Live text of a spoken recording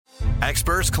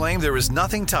Experts claim there is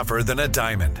nothing tougher than a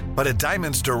diamond. But at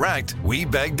Diamonds Direct, we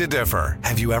beg to differ.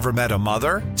 Have you ever met a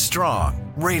mother?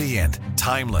 Strong, radiant,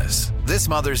 timeless. This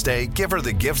Mother's Day, give her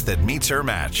the gift that meets her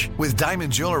match. With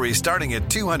diamond jewelry starting at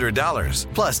 $200.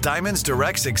 Plus Diamonds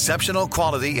Direct's exceptional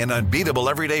quality and unbeatable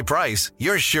everyday price,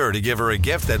 you're sure to give her a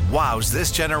gift that wows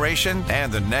this generation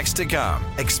and the next to come.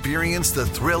 Experience the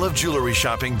thrill of jewelry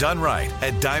shopping done right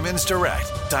at Diamonds Direct.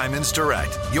 Diamonds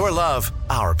Direct. Your love,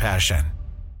 our passion.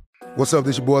 What's up,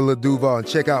 this your boy Lil Duval, and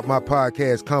check out my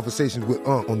podcast, Conversations with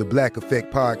Unc, on the Black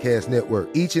Effect Podcast Network.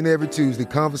 Each and every Tuesday,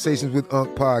 Conversations with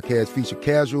Unc podcast feature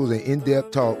casual and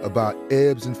in-depth talk about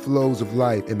ebbs and flows of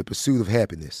life and the pursuit of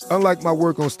happiness. Unlike my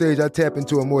work on stage, I tap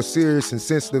into a more serious and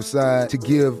sensitive side to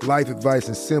give life advice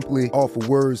and simply offer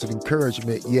words of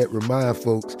encouragement, yet remind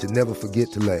folks to never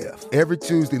forget to laugh. Every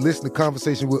Tuesday, listen to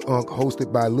Conversations with Unc,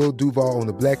 hosted by Lil Duval on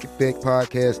the Black Effect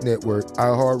Podcast Network,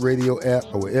 iHeartRadio app,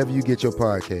 or wherever you get your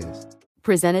podcasts.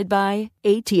 Presented by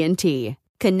AT&T.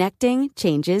 Connecting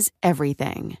changes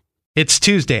everything. It's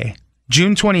Tuesday,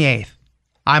 June 28th.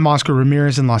 I'm Oscar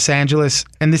Ramirez in Los Angeles,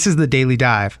 and this is the Daily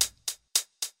Dive.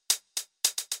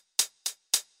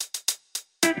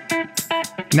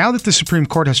 Now that the Supreme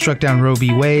Court has struck down Roe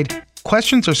v. Wade,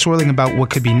 questions are swirling about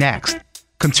what could be next.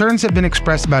 Concerns have been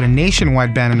expressed about a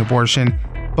nationwide ban on abortion,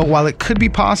 but while it could be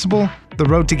possible, the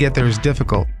road to get there is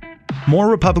difficult. More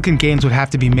Republican gains would have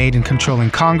to be made in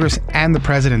controlling Congress and the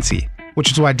presidency,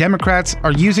 which is why Democrats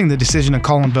are using the decision to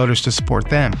call on voters to support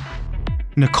them.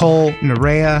 Nicole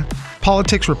Nerea,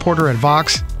 politics reporter at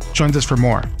Vox, joins us for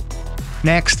more.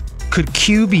 Next, could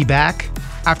Q be back?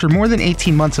 After more than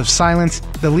 18 months of silence,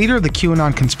 the leader of the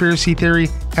QAnon conspiracy theory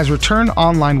has returned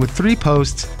online with 3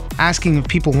 posts asking if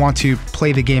people want to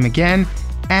play the game again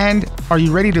and are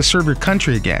you ready to serve your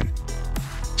country again?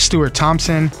 Stuart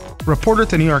Thompson, reporter at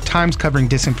the New York Times covering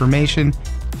disinformation,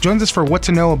 joins us for what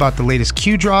to know about the latest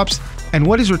Q drops and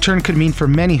what his return could mean for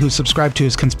many who subscribe to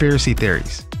his conspiracy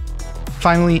theories.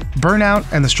 Finally,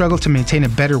 burnout and the struggle to maintain a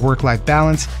better work-life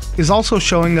balance is also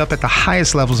showing up at the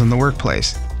highest levels in the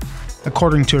workplace.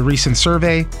 According to a recent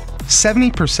survey,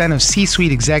 70% of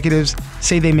C-suite executives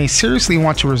say they may seriously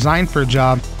want to resign for a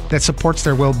job that supports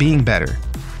their well-being better.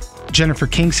 Jennifer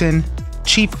Kingston,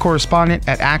 chief correspondent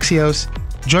at Axios,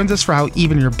 joins us for how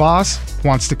even your boss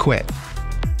wants to quit.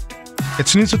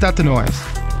 It's news without the noise.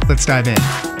 Let's dive in.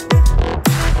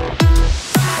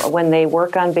 When they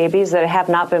work on babies that have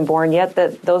not been born yet,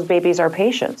 that those babies are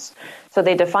patients. So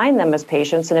they define them as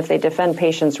patients, and if they defend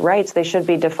patients' rights, they should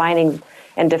be defining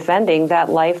and defending that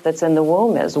life that's in the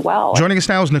womb as well. Joining us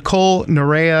now is Nicole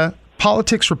Nerea,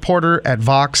 politics reporter at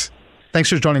Vox. Thanks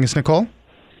for joining us, Nicole.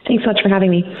 Thanks so much for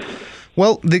having me.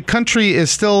 Well, the country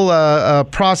is still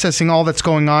processing all that's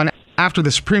going on after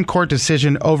the Supreme Court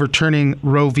decision overturning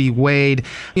Roe v. Wade.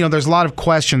 You know, there's a lot of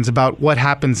questions about what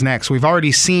happens next. We've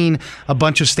already seen a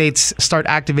bunch of states start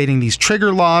activating these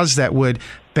trigger laws that would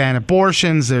ban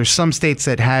abortions. There's some states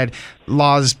that had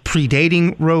laws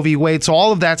predating Roe v. Wade. So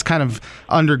all of that's kind of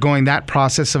undergoing that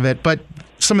process of it. But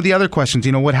some of the other questions,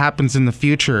 you know, what happens in the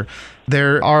future?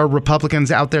 There are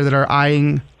Republicans out there that are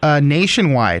eyeing a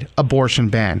nationwide abortion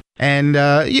ban. And,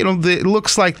 it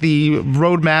looks like the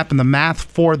roadmap and the math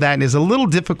for that is a little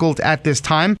difficult at this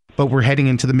time, but we're heading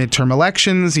into the midterm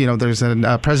elections. You know, there's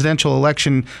a presidential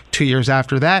election 2 years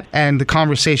after that, and the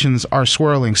conversations are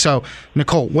swirling. So,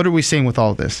 Nicole, what are we seeing with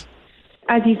all of this?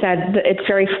 As you said, it's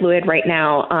very fluid right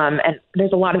now, and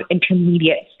there's a lot of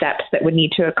intermediate steps that would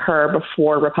need to occur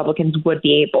before Republicans would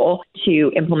be able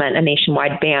to implement a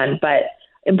nationwide ban. But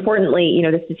importantly,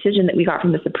 this decision that we got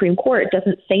from the Supreme Court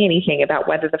doesn't say anything about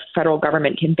whether the federal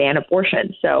government can ban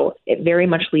abortion. So it very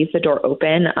much leaves the door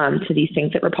open to these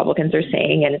things that Republicans are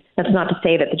saying. And that's not to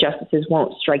say that the justices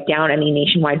won't strike down any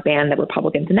nationwide ban that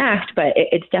Republicans enact, but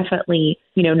it's definitely,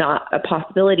 not a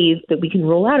possibility that we can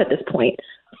rule out at this point.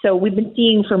 So we've been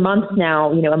seeing for months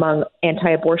now, among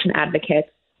anti-abortion advocates,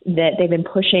 that they've been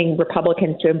pushing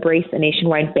Republicans to embrace a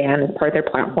nationwide ban as part of their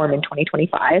platform in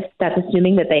 2025. That's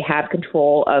assuming that they have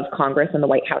control of Congress and the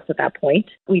White House at that point.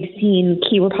 We've seen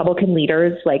key Republican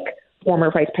leaders like former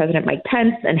Vice President Mike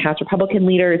Pence and House Republican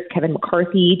leaders Kevin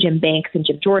McCarthy, Jim Banks, and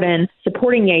Jim Jordan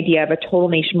supporting the idea of a total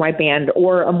nationwide ban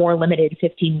or a more limited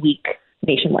 15-week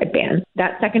nationwide ban.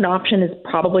 That second option is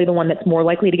probably the one that's more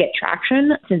likely to get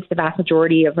traction, since the vast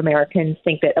majority of Americans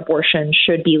think that abortion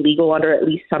should be legal under at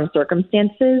least some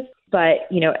circumstances. But,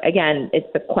 again, it's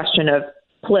the question of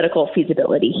political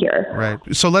feasibility here.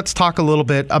 Right. So let's talk a little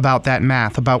bit about that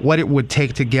math, about what it would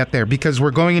take to get there, because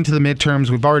we're going into the midterms.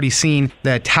 We've already seen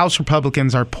that House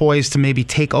Republicans are poised to maybe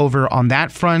take over on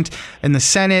that front. In the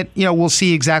Senate, we'll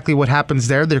see exactly what happens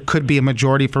there. There could be a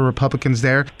majority for Republicans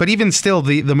there, but even still,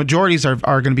 the majorities are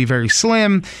going to be very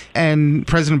slim, and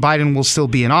President Biden will still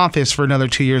be in office for another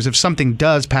 2 years. If something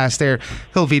does pass there,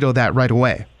 he'll veto that right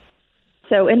away.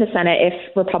 So in the Senate,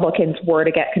 if Republicans were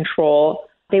to get control,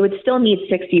 they would still need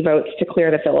 60 votes to clear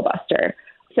the filibuster.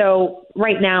 So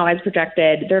right now, as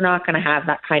projected, they're not going to have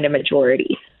that kind of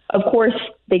majority. Of course,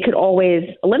 they could always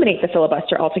eliminate the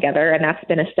filibuster altogether, and that's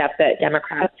been a step that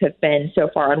Democrats have been so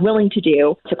far unwilling to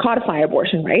do to codify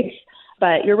abortion rights.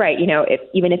 But you're right,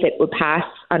 even if it would pass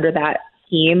under that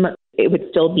scheme, it would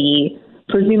still be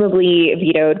presumably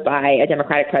vetoed by a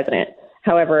Democratic president.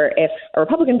 However, if a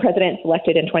Republican president is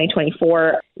elected in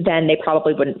 2024, then they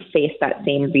probably wouldn't face that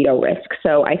same veto risk.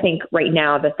 So I think right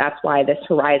now that's why this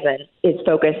horizon is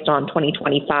focused on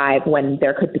 2025, when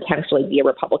there could potentially be a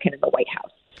Republican in the White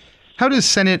House. How does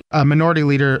Senate Minority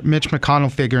Leader Mitch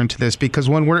McConnell figure into this? Because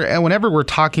whenever we're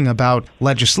talking about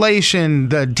legislation,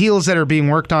 the deals that are being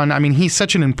worked on, he's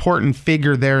such an important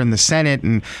figure there in the Senate,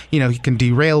 and he can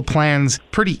derail plans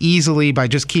pretty easily by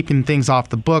just keeping things off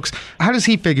the books. How does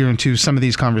he figure into some of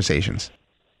these conversations?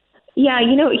 Yeah,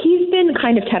 he's been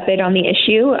kind of tepid on the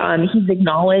issue. He's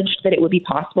acknowledged that it would be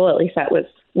possible, at least that was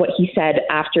what he said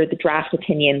after the draft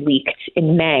opinion leaked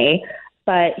in May.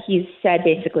 But he's said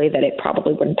basically that it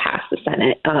probably wouldn't pass the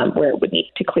Senate, where it would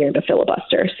need to clear the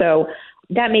filibuster. So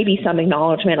that may be some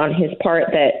acknowledgement on his part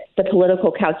that the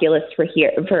political calculus for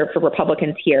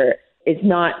Republicans here is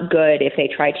not good if they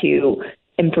try to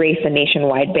embrace a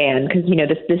nationwide ban, because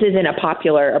this isn't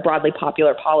a broadly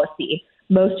popular policy.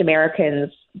 Most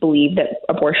Americans believe that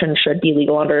abortion should be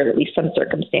legal under at least some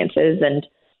circumstances, and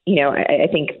I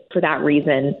think for that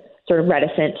reason, sort of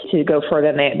reticent to go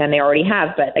further than they already have.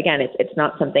 But again, it's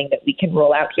not something that we can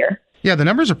roll out here. Yeah, the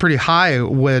numbers are pretty high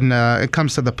when it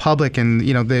comes to the public, and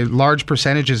the large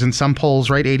percentages in some polls,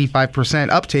 right,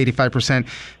 85%, up to 85%,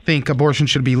 think abortion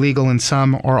should be legal in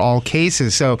some or all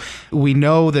cases. So we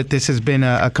know that this has been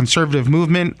a conservative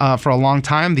movement for a long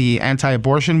time, the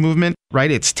anti-abortion movement. Right,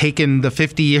 it's taken the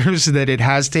 50 years that it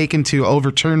has taken to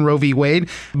overturn Roe v. Wade,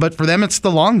 but for them, it's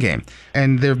the long game,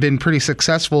 and they've been pretty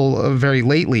successful very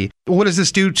lately. What does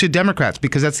this do to Democrats?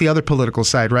 Because that's the other political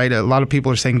side, right? A lot of people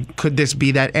are saying, could this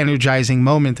be that energizing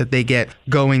moment that they get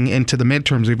going into the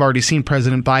midterms? We've already seen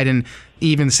President Biden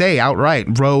even say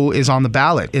outright, Roe is on the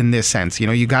ballot in this sense.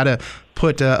 You got to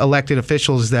put elected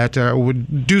officials that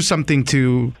would do something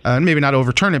to maybe not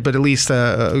overturn it, but at least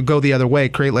go the other way,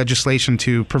 create legislation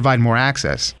to provide more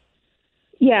access.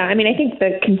 Yeah, I think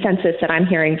the consensus that I'm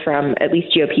hearing from at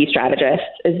least GOP strategists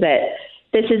is that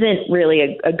this isn't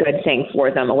really a good thing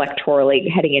for them electorally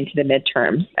heading into the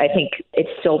midterms. I think it's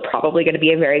still probably going to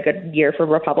be a very good year for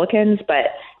Republicans, but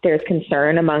there's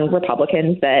concern among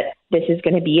Republicans that this is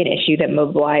going to be an issue that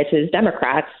mobilizes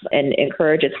Democrats and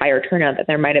encourages higher turnout than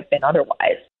there might have been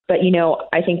otherwise. But,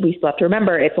 I think we still have to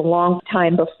remember it's a long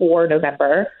time before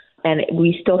November, and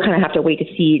we still kind of have to wait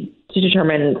to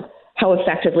determine how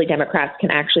effectively Democrats can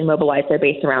actually mobilize their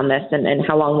base around this and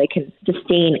how long they can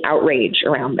sustain outrage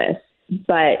around this.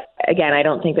 But again, I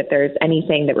don't think that there's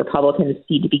anything that Republicans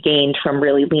see to be gained from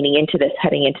really leaning into this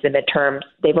heading into the midterms.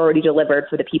 They've already delivered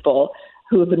for the people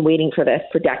who have been waiting for this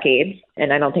for decades,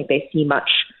 and I don't think they see much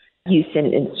use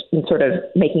in sort of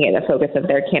making it a focus of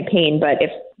their campaign. But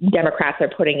if Democrats are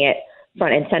putting it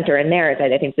front and center in theirs,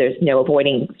 I think there's no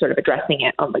avoiding sort of addressing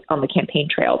it on the campaign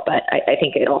trail. But I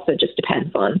think it also just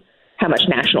depends on how much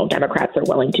national Democrats are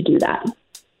willing to do that.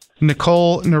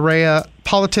 Nicole Nerea,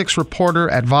 politics reporter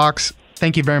at Vox.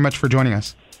 Thank you very much for joining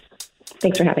us.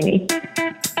 Thanks for having me.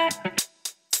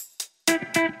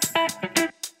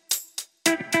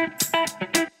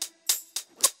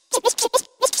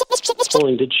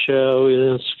 Polling did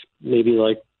show maybe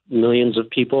like millions of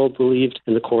people believed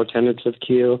in the core tenets of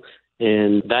Q,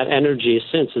 and that energy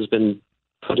since has been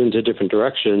put into different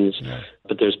directions. Yeah.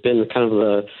 But there's been kind of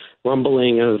a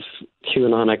rumbling of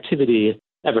QAnon activity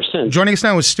ever since. Joining us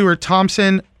now is Stuart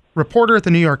Thompson, reporter at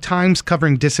the New York Times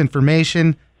covering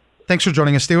disinformation. Thanks for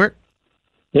joining us, Stuart.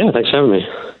 Yeah, thanks for having me.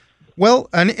 Well,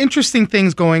 an interesting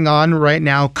thing's going on right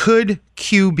now. Could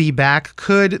Q be back?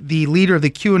 Could the leader of the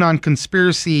QAnon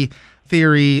conspiracy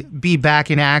theory be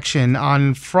back in action?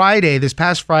 On Friday, this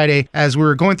past Friday, as we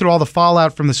were going through all the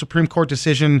fallout from the Supreme Court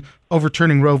decision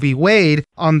overturning Roe v. Wade,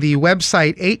 on the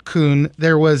website 8kun,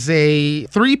 there was 3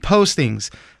 postings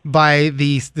by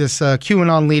this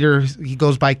QAnon leader. He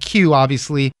goes by Q,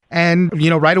 obviously. And,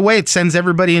 right away it sends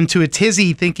everybody into a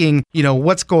tizzy thinking,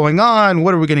 what's going on?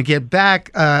 What are we going to get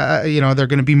back? There are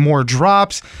going to be more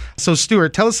drops. So,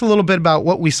 Stuart, tell us a little bit about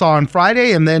what we saw on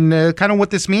Friday and then kind of what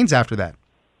this means after that.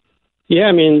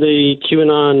 Yeah, the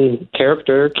QAnon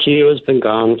character, Q, has been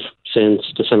gone since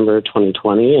December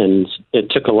 2020, and it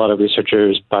took a lot of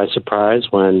researchers by surprise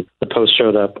when the post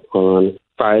showed up on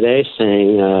Friday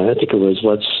saying, I think it was,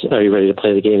 are you ready to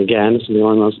play the game again? Something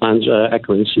along those lines,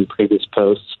 echoing some previous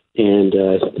posts and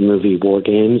the movie War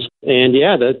Games. And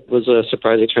yeah, that was a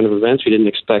surprising turn of events. We didn't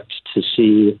expect to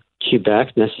see Q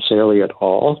back necessarily at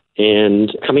all.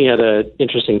 And coming at an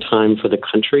interesting time for the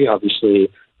country, obviously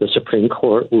the Supreme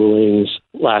Court rulings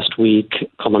last week,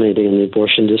 culminating in the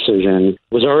abortion decision,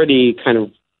 was already kind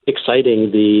of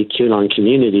exciting the QAnon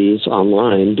communities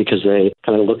online because they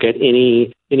kind of look at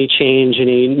any change,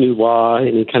 any new law,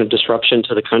 any kind of disruption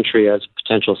to the country as a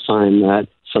potential sign that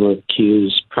some of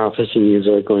Q's prophecies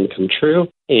are going to come true.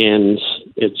 And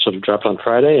it sort of dropped on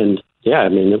Friday. And yeah,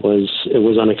 it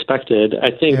was unexpected. I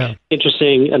think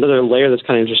interesting, another layer that's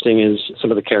kind of interesting is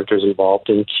some of the characters involved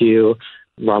in Q.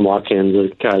 Ron Watkins,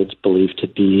 the guy that's believed to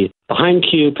be behind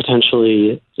Q,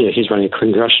 potentially, he's running a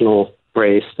congressional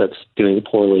race that's doing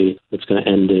poorly. It's going to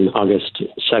end in August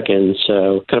 2nd.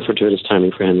 So kind of fortuitous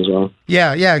timing for him as well.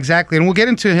 Yeah, exactly. And we'll get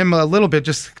into him a little bit,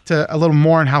 a little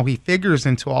more on how he figures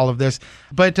into all of this.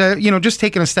 But, just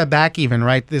taking a step back even,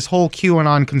 right? This whole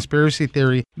QAnon conspiracy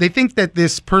theory, they think that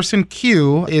this person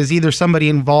Q is either was somebody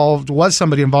involved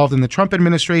in the Trump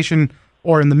administration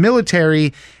or in the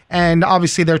military. And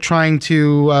obviously they're trying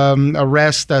to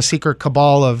arrest a secret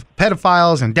cabal of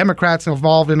pedophiles and Democrats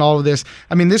involved in all of this.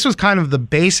 This was kind of the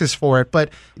basis for it. But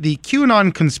the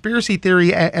QAnon conspiracy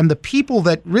theory and the people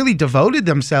that really devoted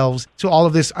themselves to all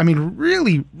of this,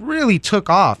 really, really took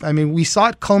off. We saw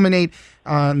it culminate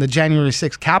on the January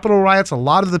 6th Capitol riots. A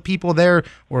lot of the people there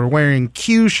were wearing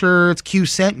Q shirts, Q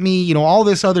sent me, all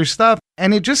this other stuff.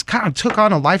 And it just kind of took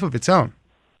on a life of its own.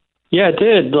 Yeah, it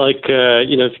did.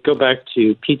 If you go back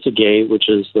to Pizzagate, which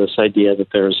is this idea that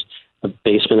there's a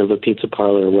basement of a pizza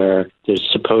parlor where there's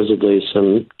supposedly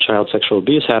some child sexual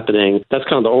abuse happening, that's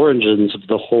kind of the origins of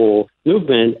the whole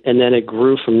movement. And then it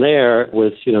grew from there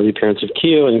with, the appearance of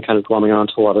Q and kind of glomming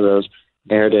onto a lot of those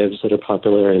narratives that are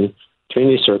popular in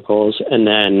community circles. And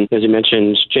then, as you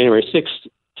mentioned, January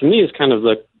 6th, to me, is kind of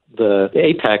the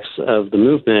apex of the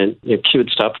movement. Q had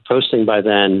stopped posting by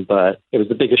then, but it was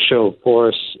the biggest show of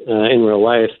force in real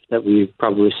life that we've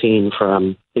probably seen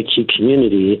from the Q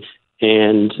community.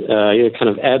 And it kind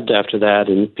of ebbed after that,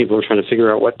 and people were trying to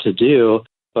figure out what to do.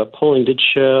 But polling did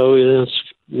show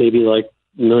maybe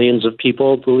millions of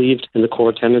people believed in the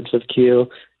core tenets of Q.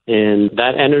 And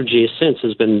that energy since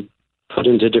has been put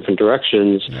into different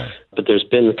directions. Yeah. But there's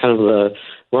been kind of a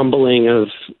rumbling of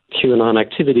QAnon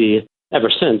activity ever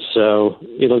since. So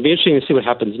it'll be interesting to see what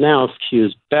happens now. If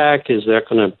Q's back, is that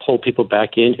going to pull people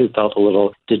back in who felt a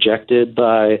little dejected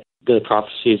by the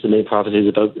main prophecies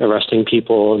about arresting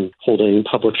people and holding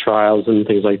public trials and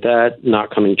things like that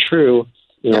not coming true?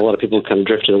 A lot of people kind of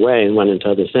drifted away and went into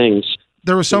other things.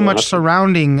 There was so much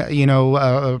surrounding,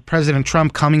 President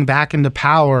Trump coming back into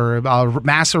power,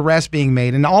 mass arrests being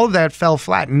made, and all of that fell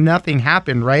flat. Nothing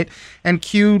happened, right? And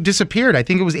Q disappeared. I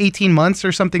think it was 18 months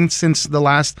or something since the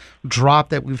last drop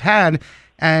that we've had.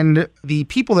 And the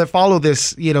people that follow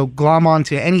this, glom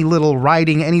onto any little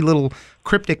writing, any little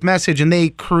cryptic message, and they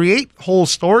create whole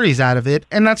stories out of it.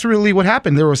 And that's really what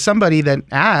happened. There was somebody that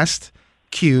asked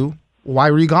Q, why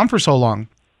were you gone for so long?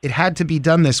 It had to be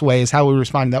done this way is how we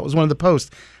responded. That was one of the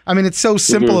posts. It's so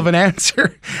simple of an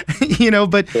answer,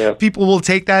 but people will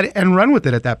take that and run with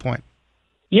it at that point.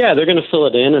 Yeah, they're going to fill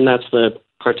it in, and that's the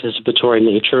participatory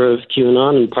nature of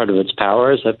QAnon, and part of its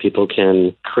power is that people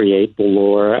can create the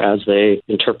lore as they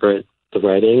interpret the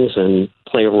writings and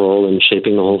play a role in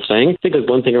shaping the whole thing. I think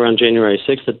one thing around January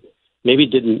 6th that maybe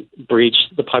didn't breach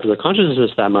the popular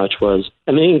consciousness that much was,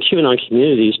 in QAnon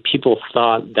communities, people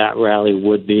thought that rally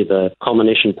would be the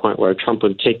culmination point where Trump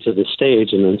would take to the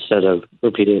stage, and instead of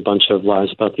repeating a bunch of lies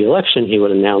about the election, he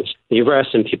would announce the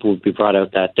arrest and people would be brought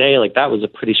out that day. That was a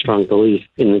pretty strong belief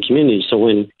in the community. So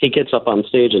when he gets up on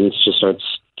stage and just starts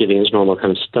giving his normal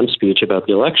kind of stump speech about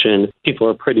the election, people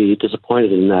are pretty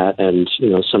disappointed in that, and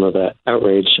some of that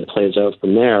outrage plays out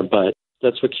from there. But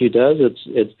that's what Q does.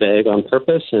 It's vague on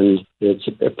purpose, and it's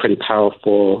a pretty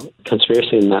powerful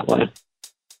conspiracy in that way.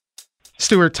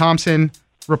 Stuart Thompson,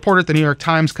 reporter at the New York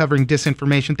Times covering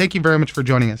disinformation. Thank you very much for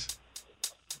joining us.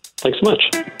 Thanks so much.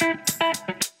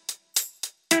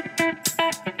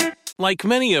 Like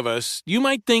many of us, you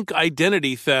might think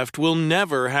identity theft will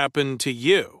never happen to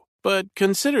you. But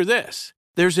consider this.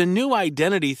 There's a new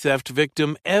identity theft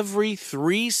victim every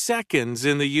 3 seconds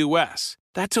in the U.S.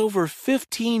 That's over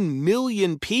 15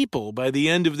 million people by the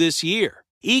end of this year,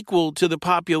 equal to the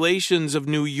populations of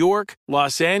New York,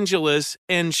 Los Angeles,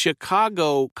 and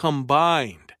Chicago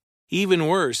combined. Even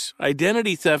worse,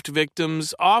 identity theft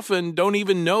victims often don't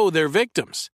even know they're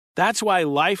victims. That's why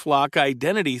LifeLock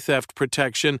Identity Theft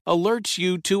Protection alerts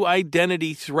you to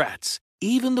identity threats,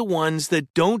 even the ones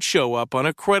that don't show up on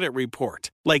a credit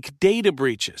report, like data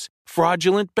breaches,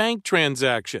 fraudulent bank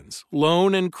transactions,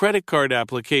 loan and credit card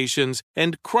applications,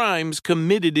 and crimes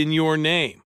committed in your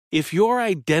name. If your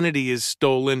identity is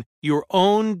stolen, your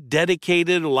own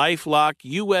dedicated LifeLock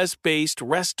U.S.-based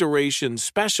restoration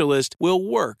specialist will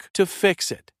work to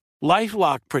fix it.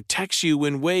 LifeLock protects you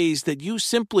in ways that you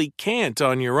simply can't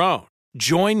on your own.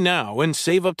 Join now and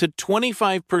save up to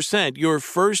 25% your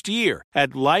first year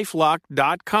at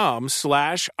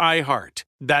LifeLock.com/iHeart.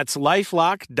 That's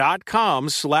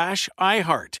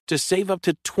LifeLock.com/iHeart to save up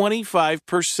to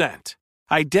 25%.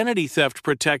 Identity theft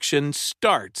protection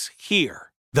starts here.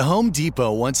 The Home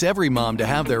Depot wants every mom to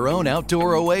have their own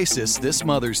outdoor oasis this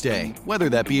Mother's Day, whether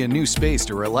that be a new space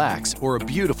to relax or a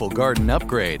beautiful garden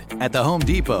upgrade. At the Home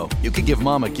Depot, you can give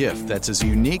mom a gift that's as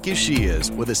unique as she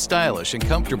is, with a stylish and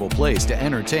comfortable place to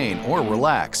entertain or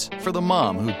relax for the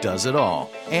mom who does it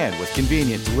all. And with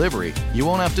convenient delivery, you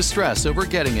won't have to stress over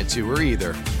getting it to her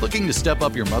either. Looking to step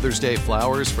up your Mother's Day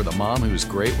flowers for the mom who's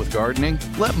great with gardening?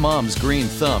 Let Mom's Green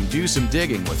Thumb do some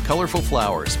digging with colorful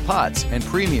flowers, pots, and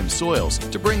premium soils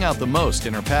to bring out the most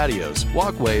in her patios,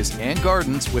 walkways, and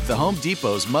gardens with the Home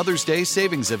Depot's Mother's Day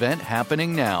Savings Event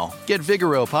happening now. Get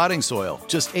Vigoro potting soil,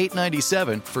 just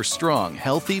 $8.97 for strong,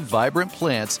 healthy, vibrant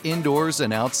plants indoors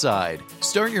and outside.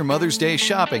 Start your Mother's Day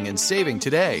shopping and saving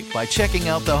today by checking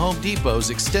out the Home Depot's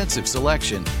extensive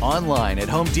selection online at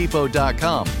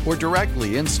HomeDepot.com or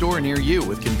directly in-store near you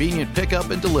with convenient pickup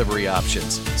and delivery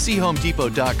options. See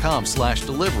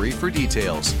HomeDepot.com/delivery for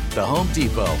details. The Home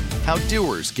Depot. How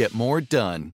doers get more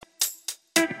done.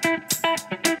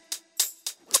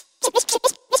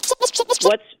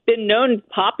 What's been known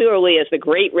popularly as the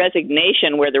Great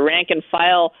Resignation, where the rank and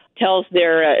file tells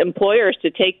their employers to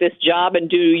take this job and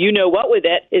do you-know-what with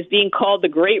it, is being called the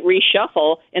Great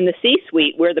Reshuffle in the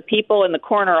C-suite, where the people in the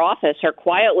corner office are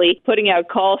quietly putting out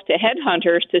calls to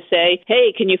headhunters to say,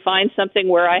 hey, can you find something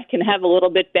where I can have a little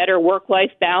bit better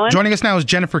work-life balance? Joining us now is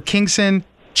Jennifer Kingson,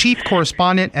 Chief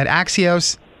Correspondent at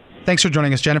Axios. Thanks for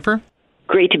joining us, Jennifer.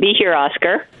 Great to be here,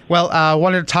 Oscar. Well, I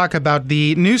wanted to talk about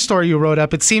the news story you wrote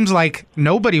up. It seems like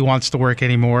nobody wants to work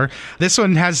anymore. This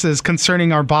one has us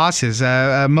concerning our bosses,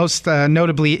 most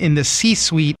notably in the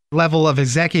C-suite level of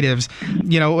executives.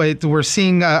 You know, we're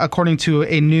seeing, according to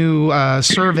a new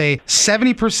survey,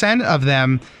 70% of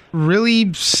them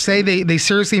really say they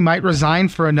seriously might resign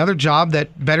for another job that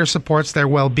better supports their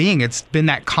well-being. It's been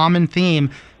that common theme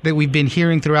that we've been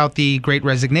hearing throughout the Great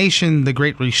Resignation, the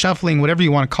Great Reshuffling, whatever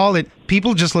you want to call it.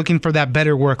 People just looking for that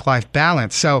better work-life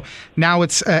balance. So now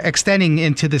it's extending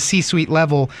into the C-suite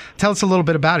level. Tell us a little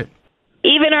bit about it.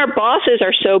 Even our bosses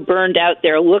are so burned out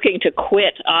they're looking to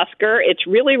quit, Oscar. It's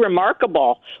really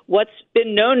remarkable. What's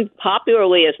been known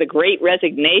popularly as the Great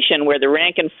Resignation, where the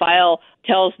rank and file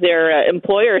tells their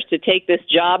employers to take this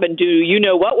job and do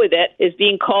you-know-what with it, is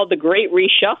being called the Great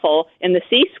Reshuffle in the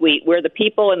C-suite, where the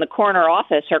people in the corner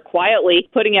office are quietly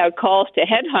putting out calls to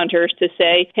headhunters to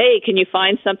say, hey, can you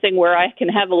find something where I can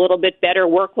have a little bit better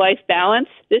work-life balance?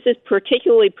 This is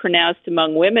particularly pronounced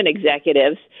among women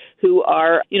executives who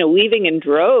are, leaving in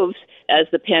droves as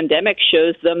the pandemic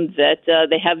shows them that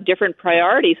they have different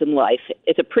priorities in life.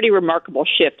 It's a pretty remarkable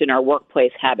shift in our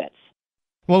workplace habits.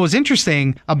 What was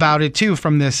interesting about it, too,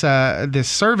 from this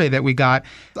survey that we got,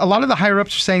 a lot of the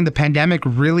higher-ups are saying the pandemic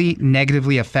really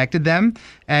negatively affected them,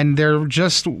 and they're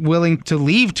just willing to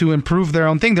leave to improve their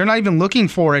own thing. They're not even looking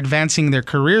for advancing their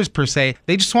careers, per se.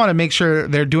 They just want to make sure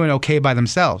they're doing okay by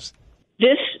themselves.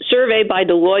 This survey by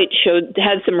Deloitte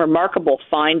had some remarkable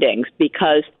findings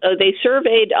because they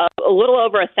surveyed a little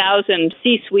over 1,000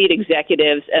 C-suite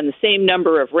executives and the same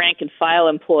number of rank-and-file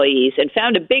employees and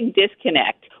found a big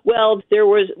disconnect. Well, there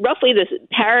was roughly this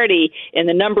parity in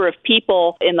the number of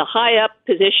people in the high-up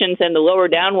positions and the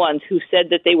lower-down ones who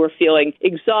said that they were feeling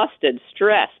exhausted,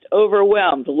 stressed,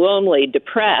 overwhelmed, lonely,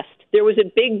 depressed. There was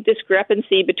a big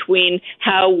discrepancy between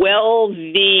how well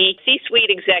the C-suite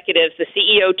executives, the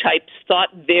CEO types, thought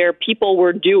their people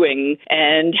were doing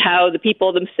and how the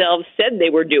people themselves said they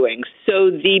were doing. So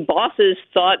the bosses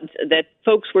thought that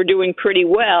folks were doing pretty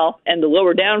well, and the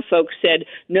lower down folks said,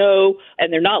 no,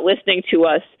 and they're not listening to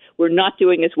us. we're not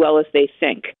doing as well as they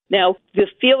think. Now, the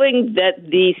feeling that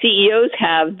the CEOs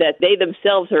have that they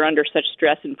themselves are under such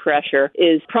stress and pressure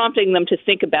is prompting them to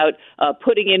think about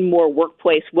putting in more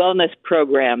workplace wellness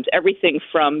programs, everything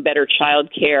from better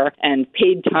child care and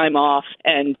paid time off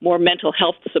and more mental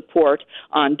health support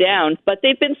on down. But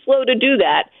they've been slow to do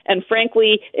that. And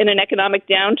frankly, in an economic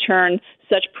downturn,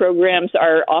 such programs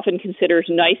are often considered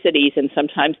niceties and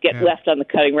sometimes get left on the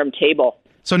cutting room table.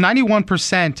 So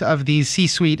 91% of these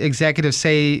C-suite executives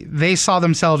say they saw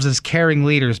themselves as caring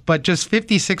leaders, but just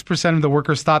 56% of the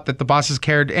workers thought that the bosses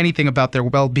cared anything about their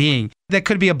well-being. That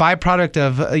could be a byproduct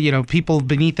of, people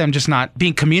beneath them just not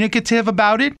being communicative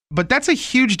about it. But that's a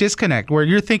huge disconnect where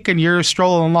you're thinking you're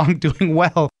strolling along doing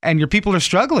well and your people are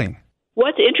struggling.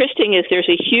 What's interesting is there's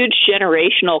a huge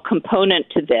generational component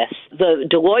to this. The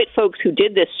Deloitte folks who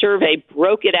did this survey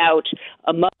broke it out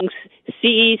amongst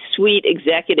C-suite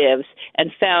executives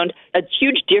and found a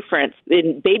huge difference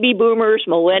in baby boomers,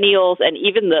 millennials, and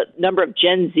even the number of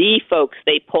Gen Z folks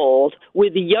they polled,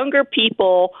 with younger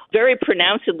people very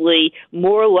pronouncedly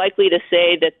more likely to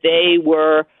say that they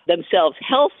were themselves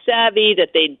health savvy, that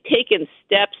they'd taken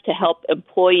steps to help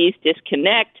employees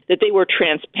disconnect, that they were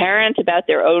transparent about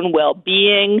their own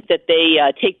well-being, that they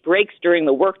take breaks during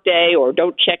the workday or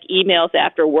don't check emails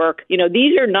after work.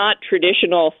 These are not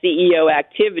traditional CEO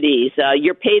activities.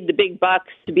 You're paid the big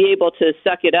bucks to be able to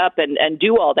suck it up and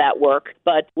do all that work.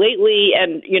 But lately,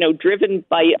 and driven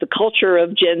by the culture of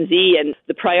Gen Z and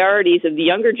the priorities of the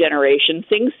younger generation,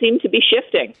 things seem to be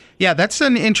shifting. Yeah, that's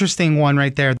an interesting one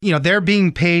right there. They're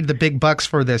being paid the big bucks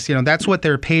for this. That's what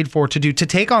they're paid for to do, to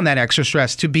take on that extra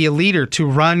stress, to be a leader, to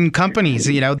run companies.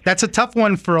 That's a tough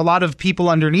one for a lot of people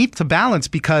underneath to balance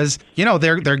because,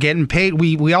 they're getting paid.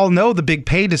 We all know the big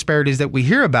pay disparities that we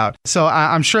hear about. So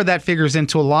I'm sure that figures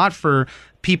into a lot for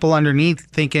people underneath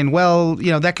thinking, well,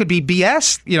 that could be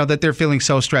BS, that they're feeling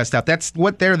so stressed out. That's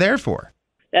what they're there for.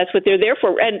 That's what they're there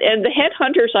for. And the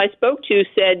headhunters I spoke to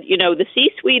said, the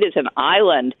C-suite is an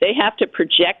island. They have to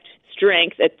project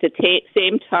strength at the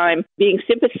same time being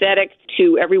sympathetic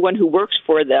to everyone who works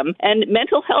for them. And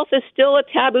mental health is still a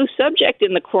taboo subject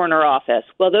in the corner office.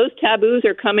 Well, those taboos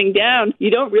are coming down.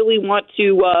 You don't really want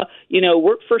to,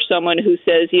 work for someone who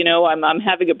says, I'm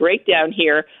having a breakdown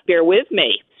here. Bear with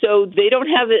me. So they don't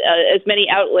have as many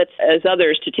outlets as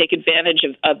others to take advantage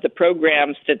of the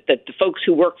programs that the folks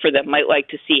who work for them might like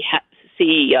to see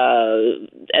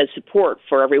as support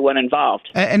for everyone involved.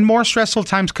 And more stressful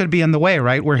times could be in the way,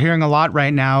 right? We're hearing a lot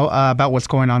right now about what's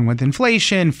going on with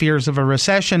inflation, fears of a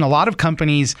recession. A lot of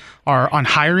companies are on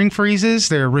hiring freezes.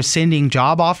 They're rescinding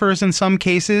job offers in some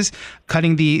cases,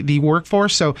 cutting the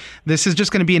workforce. So this is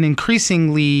just going to be an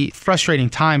increasingly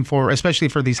frustrating time especially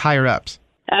for these higher ups.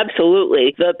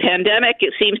 Absolutely. The pandemic,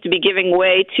 it seems to be giving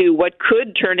way to what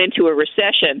could turn into a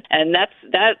recession, and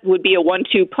that would be a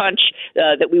 1-2 punch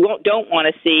that we don't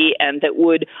want to see, and that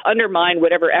would undermine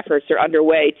whatever efforts are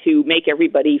underway to make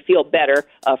everybody feel better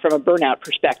from a burnout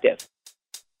perspective.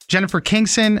 Jennifer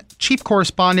Kingson, Chief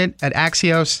Correspondent at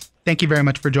Axios, thank you very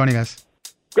much for joining us.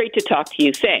 Great to talk to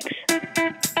you. Thanks.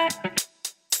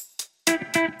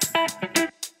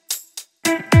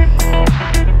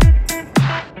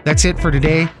 That's it for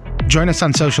today. Join us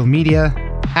on social media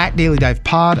at Daily Dive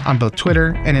Pod on both Twitter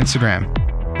and Instagram.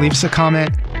 Leave us a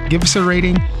comment, give us a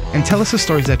rating, and tell us the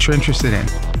stories that you're interested in.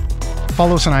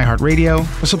 Follow us on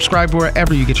iHeartRadio or subscribe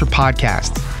wherever you get your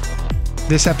podcasts.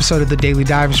 This episode of The Daily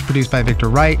Dive is produced by Victor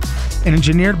Wright and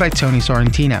engineered by Tony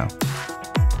Sorrentino.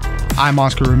 I'm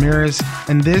Oscar Ramirez,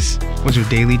 and this was your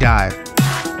Daily Dive.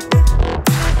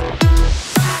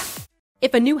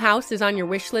 If a new house is on your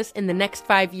wish list in the next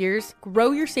 5 years,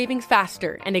 grow your savings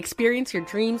faster and experience your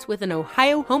dreams with an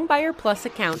Ohio Homebuyer Plus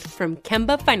account from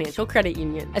Kemba Financial Credit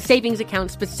Union. A savings account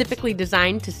specifically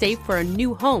designed to save for a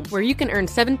new home where you can earn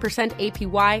 7%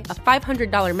 APY, a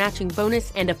 $500 matching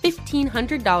bonus, and a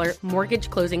 $1,500 mortgage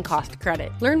closing cost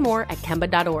credit. Learn more at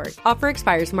Kemba.org. Offer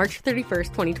expires March 31st,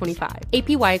 2025.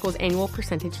 APY equals annual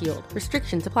percentage yield.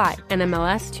 Restrictions apply.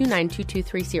 NMLS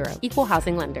 292230. Equal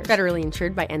housing lender. Federally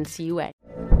insured by NCUA.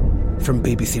 From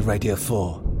BBC Radio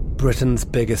 4, Britain's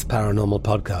biggest paranormal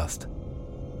podcast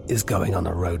is going on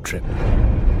a road trip.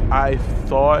 I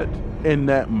thought in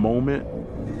that moment,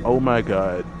 oh my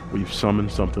God, we've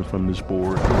summoned something from this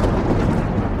board.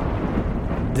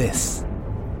 This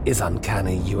is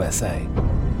Uncanny USA.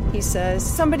 He says,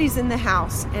 somebody's in the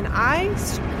house, and I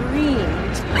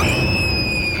screamed.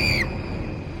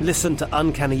 Listen to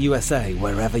Uncanny USA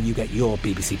wherever you get your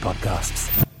BBC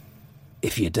podcasts,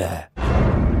 if you dare.